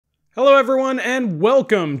Hello everyone and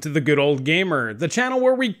welcome to The Good Old Gamer, the channel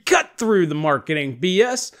where we cut through the marketing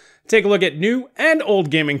BS, take a look at new and old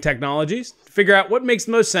gaming technologies, to figure out what makes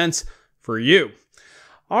the most sense for you.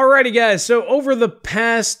 Alrighty guys, so over the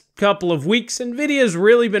past couple of weeks, Nvidia's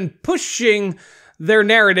really been pushing their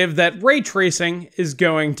narrative that ray tracing is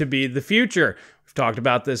going to be the future. We've talked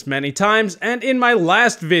about this many times, and in my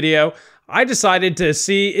last video, I decided to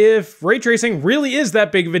see if ray tracing really is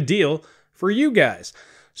that big of a deal for you guys.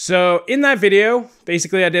 So in that video,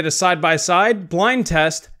 basically I did a side-by-side blind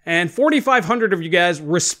test, and 4,500 of you guys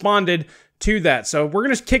responded to that. So we're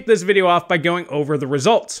going to kick this video off by going over the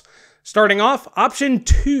results. Starting off, option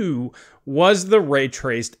 2 was the ray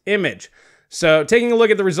traced image. So taking a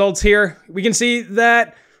look at the results here, we can see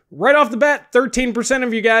that right off the bat, 13%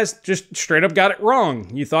 of you guys just straight up got it wrong.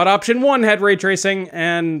 You thought option 1 had ray tracing,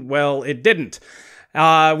 and well, it didn't.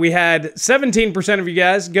 We had 17% of you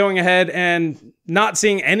guys going ahead and not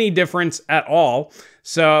seeing any difference at all.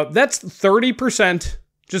 So that's 30%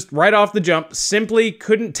 just right off the jump, simply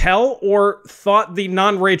couldn't tell or thought the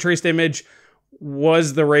non-ray traced image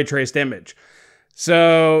was the ray traced image.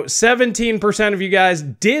 So 17% of you guys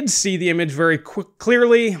did see the image very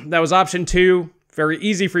clearly. That was option 2. Very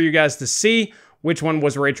easy for you guys to see which one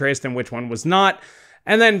was ray traced and which one was not.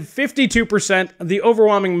 And then 52%, the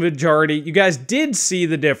overwhelming majority, you guys did see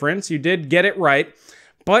the difference. You did get it right,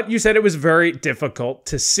 but you said it was very difficult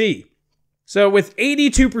to see. So with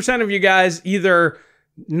 82% of you guys either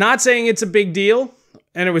not saying it's a big deal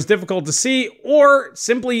and it was difficult to see, or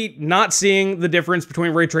simply not seeing the difference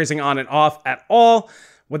between ray tracing on and off at all,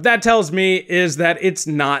 what that tells me is that it's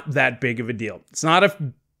not that big of a deal. It's not a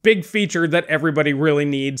big feature that everybody really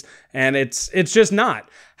needs, and it's just not.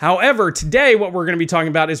 However, today what we're going to be talking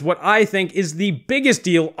about is what I think is the biggest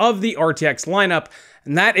deal of the RTX lineup,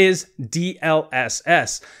 and that is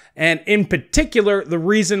DLSS. And in particular, the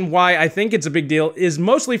reason why I think it's a big deal is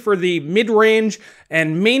mostly for the mid-range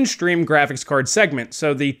and mainstream graphics card segment.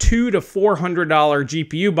 So the $200 to $400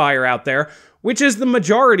 GPU buyer out there, which is the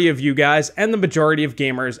majority of you guys and the majority of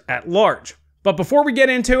gamers at large. But before we get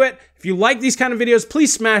into it, if you like these kind of videos,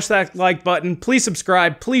 please smash that like button, please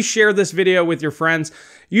subscribe, please share this video with your friends.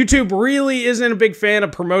 YouTube really isn't a big fan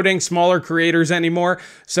of promoting smaller creators anymore,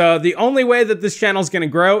 so the only way that this channel is going to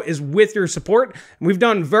grow is with your support, and we've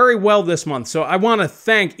done very well this month, so I want to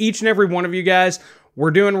thank each and every one of you guys.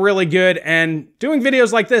 We're doing really good, and doing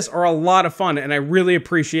videos like this are a lot of fun, and I really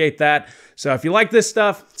appreciate that. So if you like this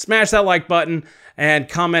stuff, smash that like button, and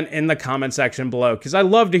comment in the comment section below, because I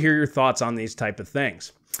love to hear your thoughts on these type of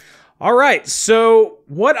things. All right, so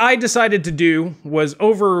what I decided to do was,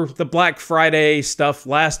 over the Black Friday stuff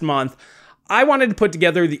last month, I wanted to put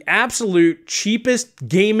together the absolute cheapest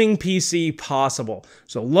gaming PC possible.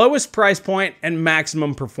 So lowest price point and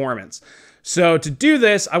maximum performance. So to do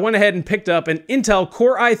this, I went ahead and picked up an Intel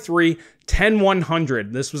Core i3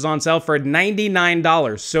 10100. This was on sale for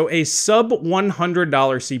 $99, so a sub $100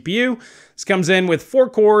 CPU. This comes in with 4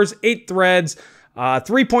 cores, 8 threads,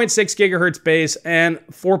 3.6 gigahertz base, and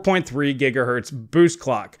 4.3 gigahertz boost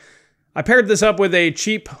clock. I paired this up with a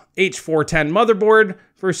cheap H410 motherboard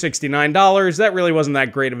for $69. That really wasn't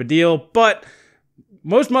that great of a deal, but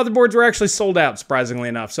most motherboards were actually sold out, surprisingly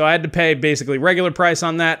enough, so I had to pay basically regular price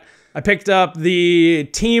on that. I picked up the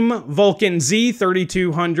Team Vulcan Z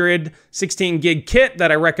 3200 16 gig kit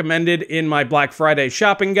that I recommended in my Black Friday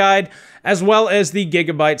shopping guide, as well as the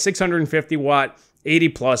Gigabyte 650 watt 80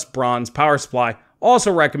 plus bronze power supply,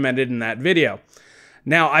 also recommended in that video.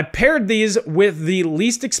 Now, I paired these with the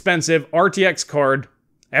least expensive RTX card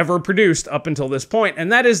ever produced up until this point, and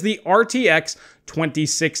that is the RTX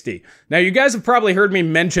 2060. Now, you guys have probably heard me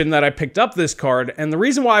mention that I picked up this card, and the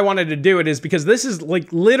reason why I wanted to do it is because this is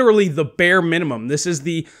like literally the bare minimum. This is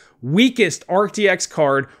the weakest RTX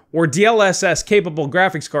card or DLSS capable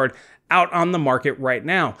graphics card out on the market right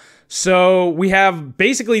now. So we have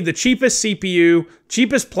basically the cheapest CPU,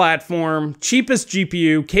 cheapest platform, cheapest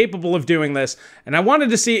GPU capable of doing this, and I wanted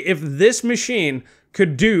to see if this machine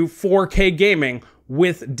could do 4K gaming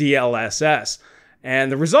with DLSS. And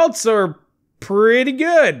the results are pretty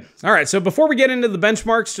good. All right, so before we get into the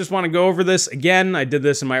benchmarks, just want to go over this again. I did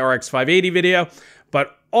this in my RX 580 video,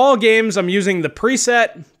 but all games I'm using the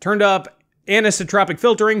preset, turned up anisotropic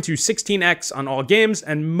filtering to 16x on all games,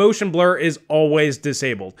 and motion blur is always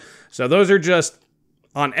disabled. So those are just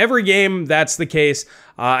on every game, that's the case.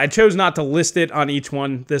 I chose not to list it on each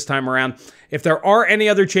one this time around. If there are any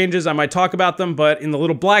other changes, I might talk about them, but in the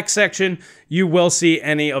little black section, you will see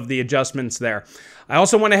any of the adjustments there. I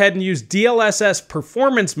also went ahead and used DLSS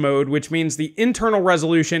performance mode, which means the internal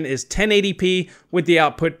resolution is 1080p with the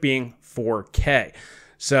output being 4K.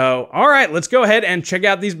 So, all right, let's go ahead and check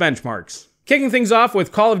out these benchmarks. Kicking things off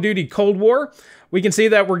with Call of Duty Cold War, we can see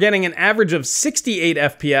that we're getting an average of 68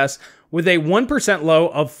 FPS with a 1% low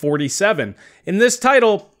of 47. In this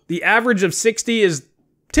title, the average of 60 is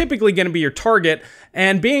typically going to be your target,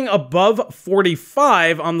 and being above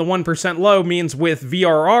 45 on the 1% low means with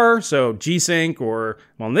VRR, so G-Sync, or,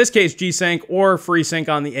 well, in this case, G-Sync, or FreeSync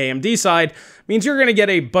on the AMD side, means you're going to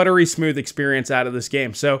get a buttery smooth experience out of this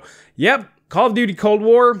game. So, yep, Call of Duty Cold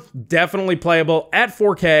War, definitely playable at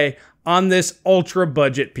 4K on this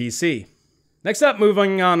ultra-budget PC. Next up,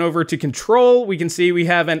 moving on over to Control, we can see we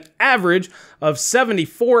have an average of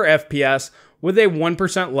 74 FPS with a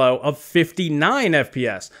 1% low of 59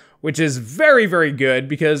 FPS, which is very, very good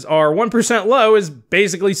because our 1% low is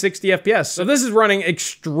basically 60 FPS. So this is running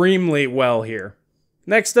extremely well here.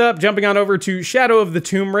 Next up, jumping on over to Shadow of the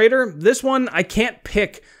Tomb Raider. This one, I can't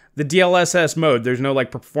pick the DLSS mode. There's no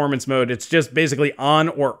like performance mode. It's just basically on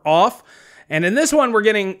or off. And in this one, we're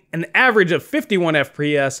getting an average of 51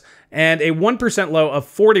 FPS and a 1% low of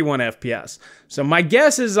 41 FPS. So my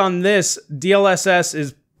guess is on this, DLSS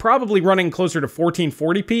is probably running closer to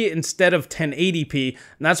 1440p instead of 1080p.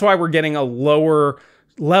 And that's why we're getting a lower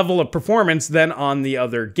level of performance than on the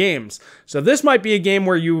other games. So this might be a game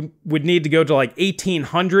where you would need to go to like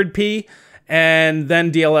 1800p, and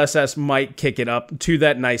then DLSS might kick it up to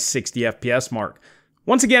that nice 60 FPS mark.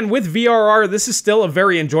 Once again, with VRR, this is still a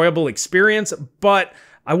very enjoyable experience, but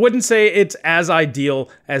I wouldn't say it's as ideal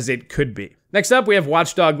as it could be. Next up, we have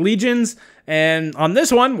Watchdog Legions, and on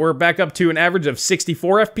this one, we're back up to an average of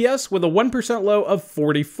 64 FPS with a 1% low of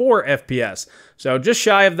 44 FPS. So just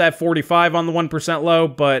shy of that 45 on the 1% low,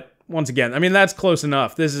 but once again, I mean, that's close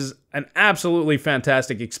enough. This is an absolutely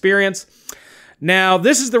fantastic experience. Now,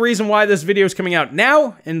 this is the reason why this video is coming out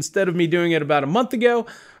now, instead of me doing it about a month ago,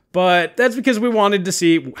 but that's because we wanted to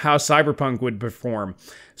see how Cyberpunk would perform.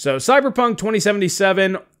 So Cyberpunk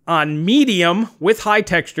 2077 on medium with high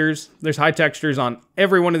textures, there's high textures on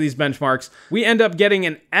every one of these benchmarks, we end up getting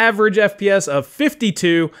an average FPS of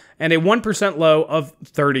 52 and a 1% low of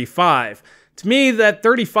 35. To me, that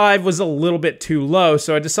 35 was a little bit too low,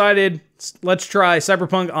 so I decided let's try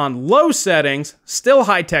Cyberpunk on low settings, still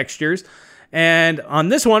high textures. And on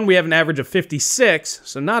this one, we have an average of 56,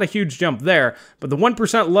 so not a huge jump there, but the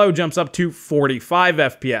 1% low jumps up to 45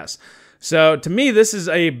 FPS. So to me, this is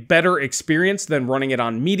a better experience than running it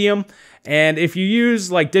on medium. And if you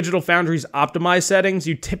use like Digital Foundry's optimized settings,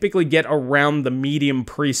 you typically get around the medium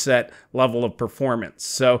preset level of performance.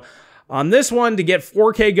 So on this one, to get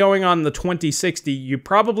 4K going on the 2060, you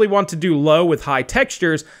probably want to do low with high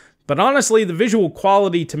textures, but honestly, the visual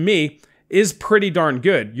quality to me is pretty darn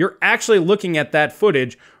good. You're actually looking at that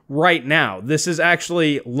footage right now. This is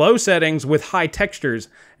actually low settings with high textures,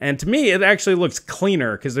 and to me, it actually looks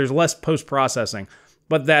cleaner because there's less post-processing,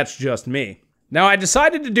 but that's just me. Now, I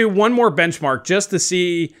decided to do one more benchmark just to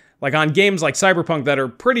see, like on games like Cyberpunk that are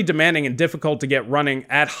pretty demanding and difficult to get running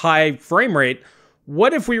at high frame rate,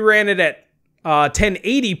 what if we ran it at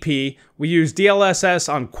 1080p, we use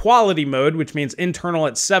DLSS on quality mode, which means internal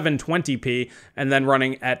at 720p, and then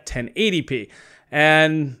running at 1080p.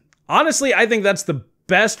 And honestly, I think that's the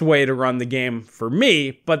best way to run the game for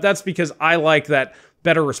me, but that's because I like that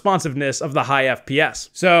better responsiveness of the high FPS.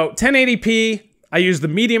 So 1080p, I use the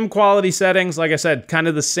medium quality settings. Like I said, kind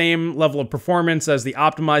of the same level of performance as the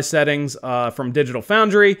optimized settings from Digital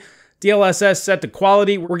Foundry. DLSS set to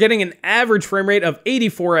quality, we're getting an average frame rate of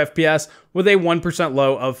 84 FPS with a 1%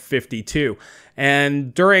 low of 52.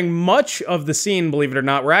 And during much of the scene, believe it or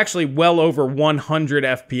not, we're actually well over 100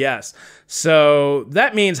 FPS. So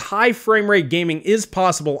that means high frame rate gaming is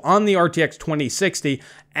possible on the RTX 2060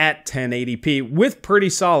 at 1080p with pretty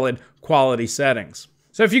solid quality settings.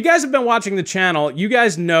 So if you guys have been watching the channel, you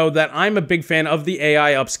guys know that I'm a big fan of the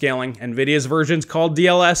AI upscaling. Nvidia's version's called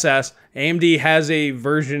DLSS. AMD has a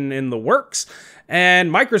version in the works,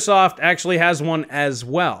 and Microsoft actually has one as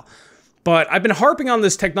well. But I've been harping on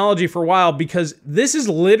this technology for a while because this is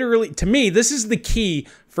literally, to me, this is the key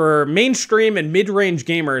for mainstream and mid-range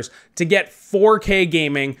gamers to get 4K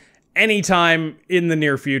gaming anytime in the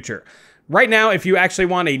near future. Right now, if you actually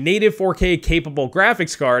want a native 4K capable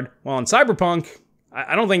graphics card, well, in Cyberpunk,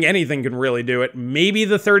 I don't think anything can really do it. Maybe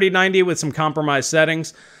the 3090 with some compromised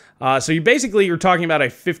settings. So you're talking about a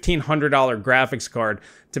 $1,500 graphics card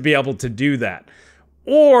to be able to do that.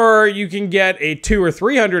 Or you can get a $200 or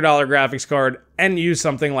 $300 graphics card and use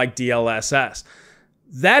something like DLSS.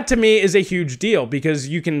 That to me is a huge deal because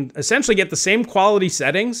you can essentially get the same quality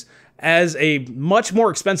settings as a much more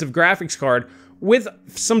expensive graphics card with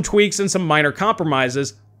some tweaks and some minor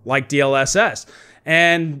compromises like DLSS.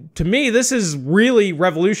 And to me, this is really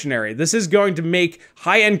revolutionary. This is going to make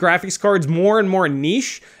high-end graphics cards more and more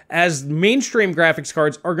niche, as mainstream graphics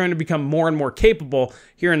cards are going to become more and more capable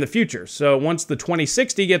here in the future. So once the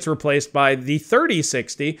 2060 gets replaced by the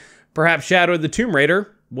 3060, perhaps Shadow of the Tomb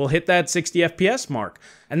Raider will hit that 60 FPS mark.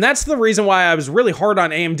 And that's the reason why I was really hard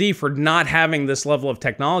on AMD for not having this level of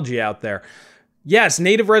technology out there. Yes,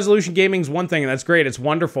 native resolution gaming is one thing, and that's great. It's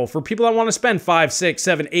wonderful for people that want to spend $500,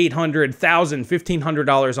 $600, $700, $800, $1,000,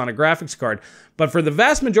 $1,500 on a graphics card. But for the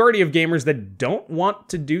vast majority of gamers that don't want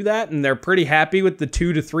to do that, and they're pretty happy with the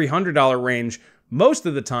 $200 to $300 range most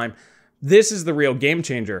of the time, this is the real game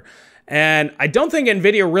changer. And I don't think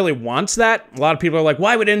Nvidia really wants that. A lot of people are like,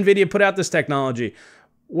 why would Nvidia put out this technology?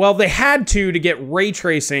 Well, they had to get ray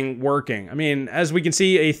tracing working. I mean, as we can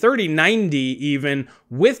see, a 3090 even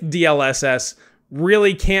with DLSS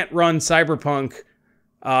really can't run Cyberpunk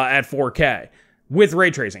at 4K with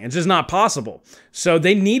ray tracing. It's just not possible. So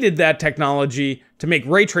they needed that technology to make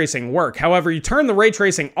ray tracing work. However, you turn the ray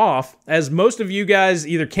tracing off, as most of you guys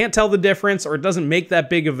either can't tell the difference or it doesn't make that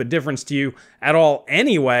big of a difference to you at all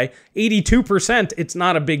anyway. 82%, it's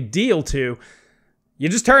not a big deal to. You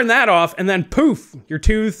just turn that off and then poof, your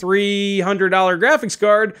 $200, $300 graphics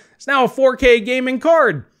card is now a 4K gaming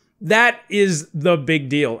card. That is the big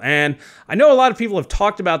deal. And I know a lot of people have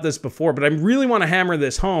talked about this before, but I really want to hammer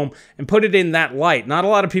this home and put it in that light. Not a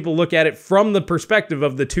lot of people look at it from the perspective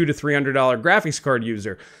of the $200 to $300 graphics card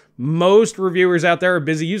user. Most reviewers out there are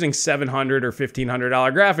busy using $700 or $1,500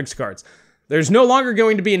 graphics cards. There's no longer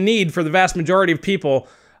going to be a need for the vast majority of people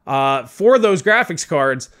for those graphics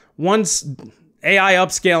cards once AI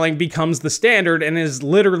upscaling becomes the standard and is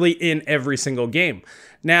literally in every single game.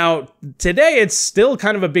 Now, today it's still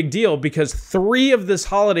kind of a big deal because 3 of this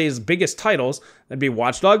holiday's biggest titles, that'd be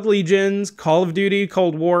Watchdogs Legions, Call of Duty,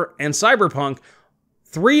 Cold War, and Cyberpunk,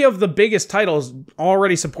 3 of the biggest titles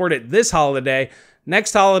already support it this holiday.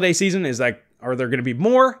 Next holiday season is like, are there going to be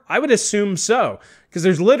more? I would assume so, because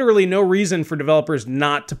there's literally no reason for developers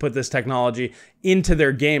not to put this technology into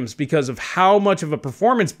their games because of how much of a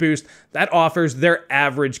performance boost that offers their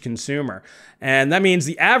average consumer. And that means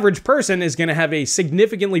the average person is going to have a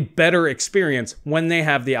significantly better experience when they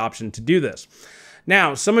have the option to do this.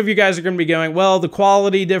 Now, some of you guys are going to be going, well, the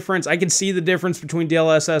quality difference, I can see the difference between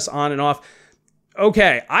DLSS on and off.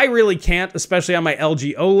 Okay, I really can't, especially on my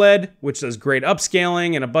LG OLED, which does great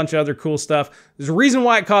upscaling and a bunch of other cool stuff. There's a reason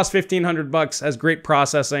why it costs $1,500, has great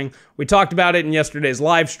processing. We talked about it in yesterday's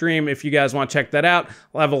live stream. If you guys want to check that out,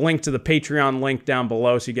 I'll have a link to the Patreon link down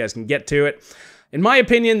below so you guys can get to it. In my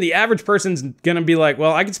opinion, the average person's gonna be like,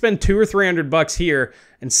 well, I could spend $200 or $300 here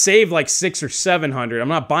and save like $600 or $700. I'm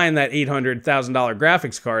not buying that $800,000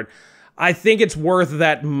 graphics card. I think it's worth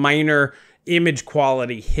that minor image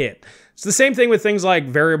quality hit. It's the same thing with things like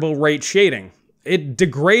variable rate shading. It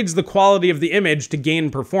degrades the quality of the image to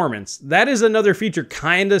gain performance. That is another feature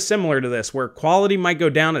kind of similar to this, where quality might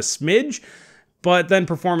go down a smidge, but then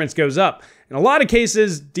performance goes up. In a lot of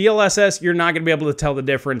cases, DLSS, you're not going to be able to tell the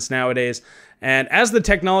difference nowadays. And as the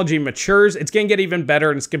technology matures, it's going to get even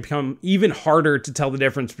better and it's going to become even harder to tell the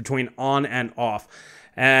difference between on and off.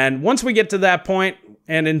 And once we get to that point,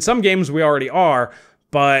 and in some games we already are,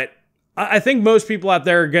 but I think most people out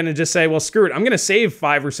there are going to just say, well, screw it. I'm going to save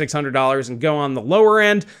 $500 or $600 and go on the lower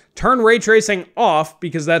end, turn ray tracing off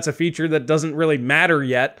because that's a feature that doesn't really matter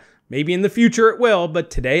yet. Maybe in the future it will,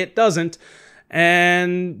 but today it doesn't.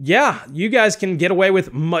 And yeah, you guys can get away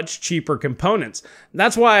with much cheaper components.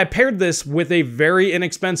 That's why I paired this with a very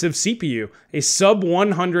inexpensive CPU, a sub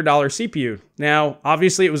 $100 CPU. Now,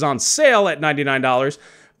 obviously it was on sale at $99,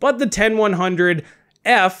 but the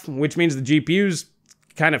 10100F, which means the GPU's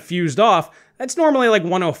kind of fused off, that's normally like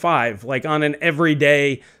 $105, like on an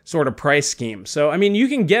everyday sort of price scheme. So, I mean, you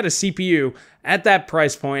can get a CPU at that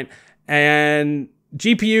price point and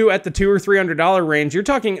GPU at the $200 or $300 range. You're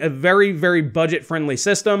talking a very, very budget-friendly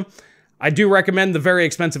system. I do recommend the very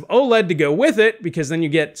expensive OLED to go with it because then you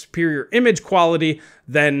get superior image quality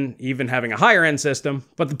than even having a higher-end system.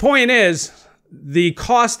 But the point is, the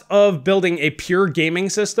cost of building a pure gaming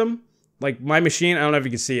system, like my machine, I don't know if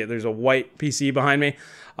you can see it. There's a white PC behind me.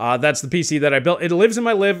 That's the PC that I built. It lives in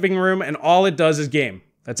my living room, and all it does is game.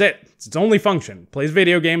 That's it. It's its only function. It plays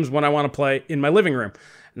video games when I want to play in my living room.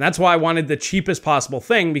 And that's why I wanted the cheapest possible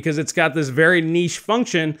thing, because it's got this very niche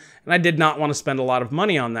function, and I did not want to spend a lot of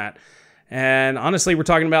money on that. And honestly, we're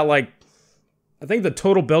talking about like, I think the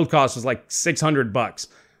total build cost was like $600.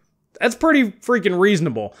 That's pretty freaking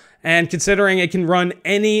reasonable. And considering it can run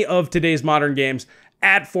any of today's modern games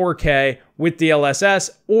at 4K with DLSS,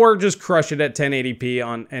 or just crush it at 1080p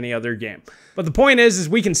on any other game. But the point is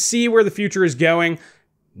we can see where the future is going.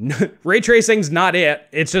 ray tracing's not it.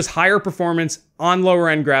 It's just higher performance on lower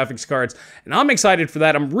end graphics cards. And I'm excited for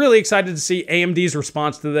that. I'm really excited to see AMD's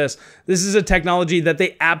response to this. This is a technology that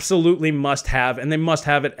they absolutely must have, and they must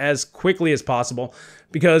have it as quickly as possible.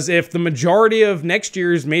 Because if the majority of next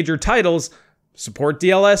year's major titles support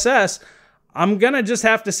DLSS, I'm gonna just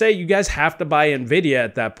have to say you guys have to buy Nvidia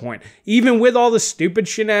at that point. Even with all the stupid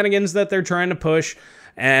shenanigans that they're trying to push,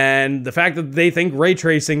 and the fact that they think ray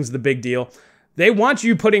tracing's the big deal. They want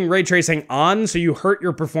you putting ray tracing on so you hurt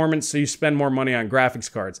your performance so you spend more money on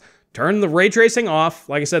graphics cards. Turn the ray tracing off.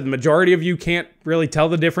 Like I said, the majority of you can't really tell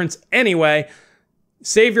the difference anyway.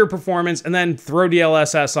 Save your performance and then throw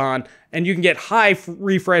DLSS on, and you can get high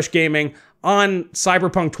refresh gaming on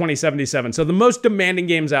Cyberpunk 2077. So the most demanding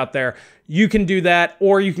games out there, you can do that,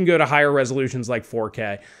 or you can go to higher resolutions like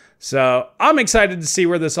 4K. So I'm excited to see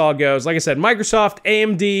where this all goes. Like I said, Microsoft,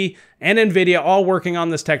 AMD, and Nvidia all working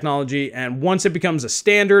on this technology. And once it becomes a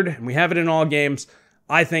standard and we have it in all games,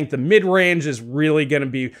 I think the mid-range is really going to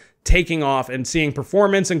be taking off and seeing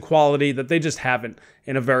performance and quality that they just haven't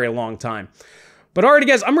in a very long time. But alrighty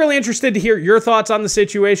guys, I'm really interested to hear your thoughts on the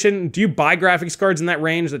situation. Do you buy graphics cards in that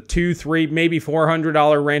range, the $200, $300, maybe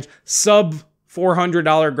 $400 range? Sub $400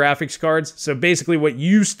 graphics cards. So basically what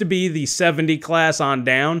used to be the 70 class on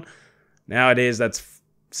down. Nowadays, that's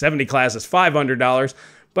 70 class is $500.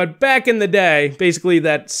 But back in the day, basically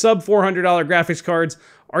that sub $400 graphics cards,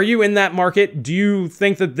 are you in that market? Do you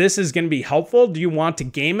think that this is going to be helpful? Do you want to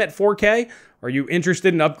game at 4K? Are you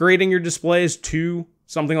interested in upgrading your displays to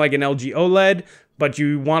something like an LG OLED, but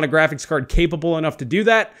you want a graphics card capable enough to do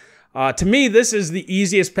that? To me, this is the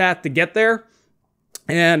easiest path to get there.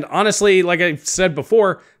 And honestly, like I said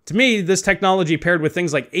before, to me, this technology paired with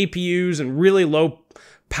things like APUs and really low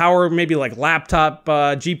power, maybe like laptop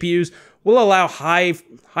GPUs, will allow high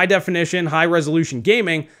definition, high resolution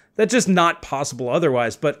gaming that's just not possible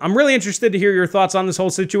otherwise. But I'm really interested to hear your thoughts on this whole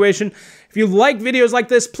situation. If you like videos like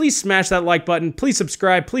this, please smash that like button. Please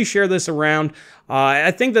subscribe. Please share this around.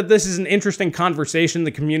 I think that this is an interesting conversation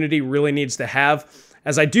the community really needs to have,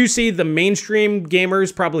 as I do see the mainstream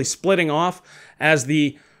gamers probably splitting off as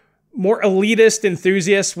the more elitist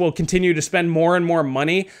enthusiasts will continue to spend more and more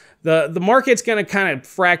money. The market's going to kind of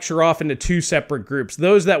fracture off into two separate groups.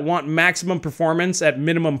 Those that want maximum performance at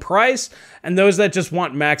minimum price, and those that just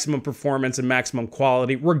want maximum performance and maximum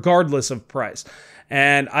quality regardless of price.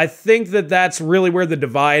 And I think that that's really where the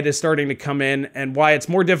divide is starting to come in, and why it's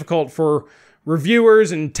more difficult for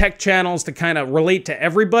reviewers and tech channels to kind of relate to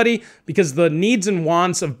everybody, because the needs and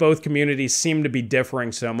wants of both communities seem to be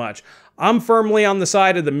differing so much. I'm firmly on the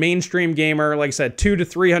side of the mainstream gamer, like I said, $200 to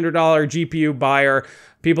 $300 GPU buyer,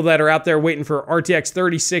 people that are out there waiting for RTX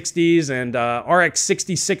 3060s and RX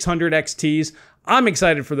 6600 XTs. I'm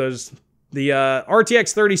excited for those. The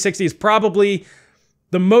RTX 3060 is probably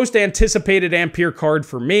the most anticipated Ampere card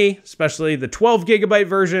for me, especially the 12 gigabyte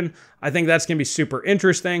version. I think that's going to be super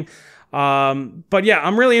interesting. But yeah,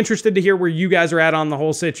 I'm really interested to hear where you guys are at on the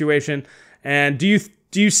whole situation. And do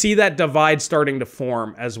you see that divide starting to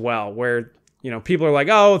form as well, where, you know, people are like,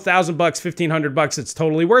 oh, $1,000, $1,500, it's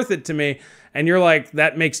totally worth it to me. And you're like,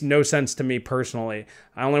 that makes no sense to me personally.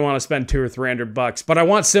 I only want to spend $200 or $300, but I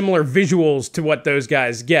want similar visuals to what those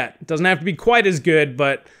guys get. It doesn't have to be quite as good,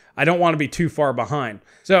 but I don't want to be too far behind.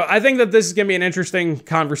 So I think that this is going to be an interesting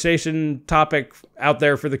conversation topic out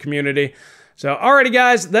there for the community. So alrighty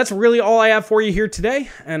guys, that's really all I have for you here today,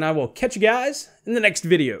 and I will catch you guys in the next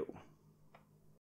video.